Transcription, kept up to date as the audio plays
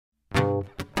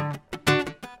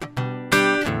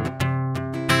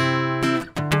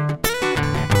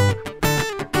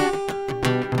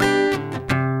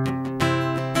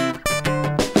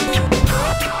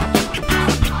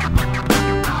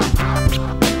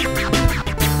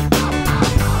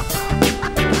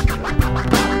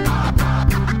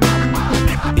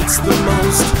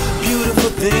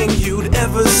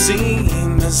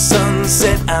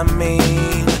I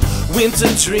made winter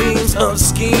dreams of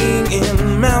skiing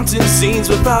in mountain scenes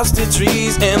with frosted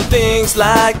trees and things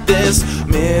like this,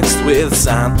 mixed with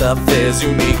Santa Fe's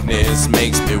uniqueness,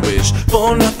 makes me wish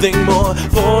for nothing more,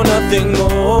 for nothing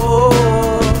more.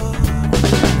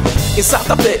 In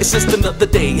Santa Fe, it's just another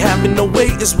day, having no way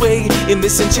is way in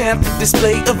this enchanted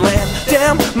display of land.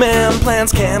 Damn, man,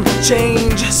 plans can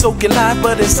change, so can life,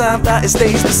 but in Santa it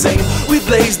stays the same. We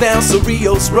blaze down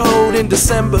Cerrillos Road in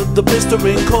December, the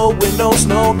blistering cold with no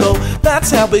snow though. That's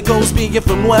how it goes, being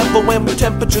from Nuevo. When the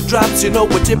temperature drops, you know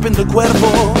we're tipping the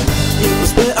cuervo. It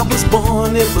was where I was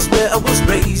born, it was where I was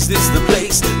raised. It's the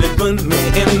place that put me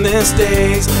in these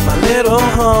days, my little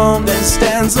home that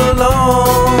stands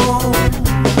alone.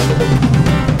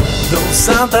 Though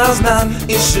Santa's not,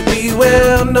 it should be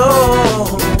well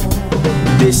known.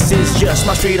 This is just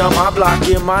my street on my block,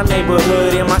 in my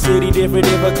neighborhood, in my city,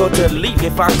 difficult to leave.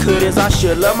 If I could, as I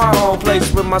should, love my own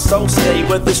place where my soul stay,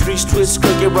 where the streets twist,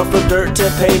 crooked, rough from dirt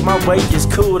to pave. My way is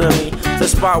cool to me, the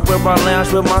spot where I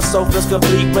lounge with my soul feels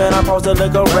complete. When I pause to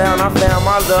look around, I found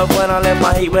my love when I left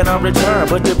my hate when I return.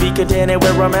 But to be contented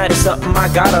where I'm at is something I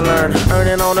gotta learn.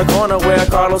 Earning on the corner where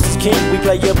Carlos is king, we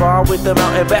play a ball with the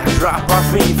mountain backdrop. Our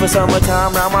feet for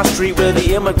summertime round my street where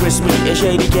the immigrants meet. And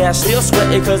shady cats still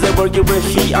sweating cause they're working with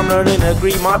heat. I'm learning to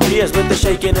greet my peers with the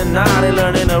shaking and nod, and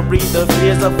learning to read the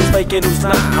fears of who's faking, who's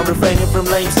not. I'm refraining from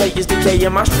lame statements,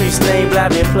 decaying my street's name.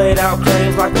 Gladly played out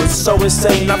claims like we're so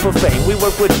insane, not for fame. We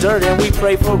work with dirt and we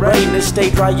pray for rain to stay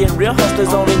dry, and real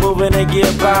hustlers only moving and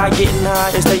get by, getting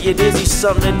high and staying dizzy.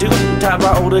 Something to do, taught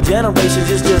by older generations.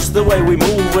 It's just the way we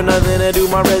move, with nothing to do.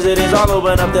 My residents all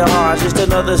open up their hearts. Just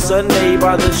another Sunday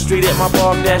by the street at my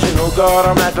park National Guard.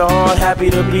 I'm laughing hard, happy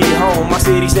to be home. My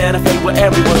city Santa Fe, where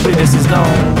everyone's business is known.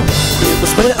 It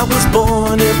was where I was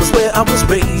born, it was where I was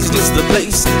raised. It's the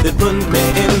place that put me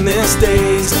in these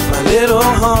days, my little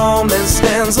home that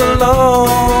stands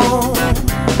alone.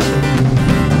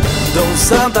 Though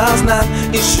Santa's not,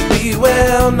 it should be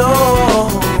well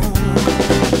known.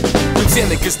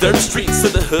 Lieutenant dirt streets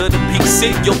of the hood of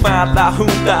P.C. You'll find La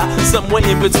Junta somewhere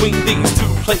in between these two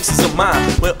places of mine,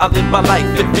 where I live my life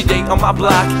every day on my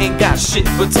block. Ain't got shit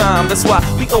but time, that's why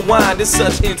we unwind in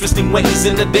such interesting ways.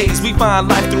 In the days we find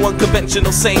life through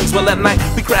unconventional sayings. Well, at night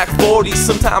we crack 40s,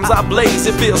 sometimes I blaze.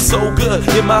 It feels so good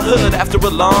in my hood after a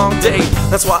long day.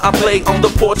 That's why I play on the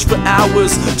porch for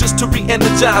hours, just to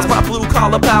re-energize my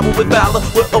blue-collar power with valor.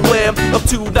 We're aware of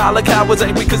 $2 cowards,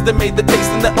 angry because they made the taste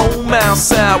in their own mouth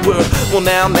sour. Well,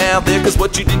 now there, cause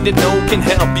what you didn't know can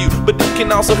help you, but it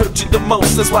can also hurt you the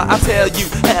most. That's why I tell you,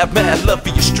 have mad love for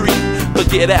your street, but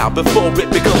get out before it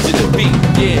becomes a defeat.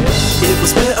 Yeah. It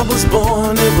was where I was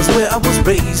born, it was where I was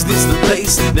raised. It's the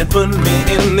place that put me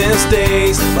in these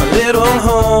days, my little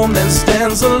home that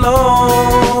stands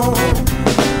alone.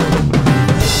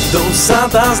 Though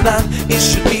Santa's not, it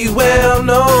should be well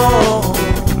known.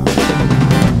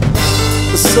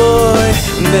 Soy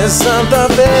de Santa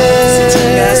Fe. Si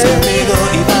chingas conmigo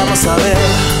y vamos a ver.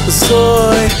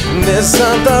 Soy de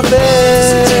Santa Fe.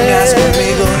 Si chingas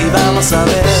conmigo y vamos a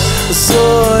ver.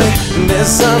 Soy de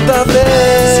Santa Fe.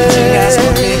 Si chingas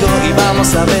conmigo y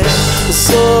vamos a ver.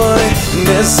 Soy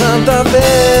de Santa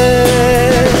Fe.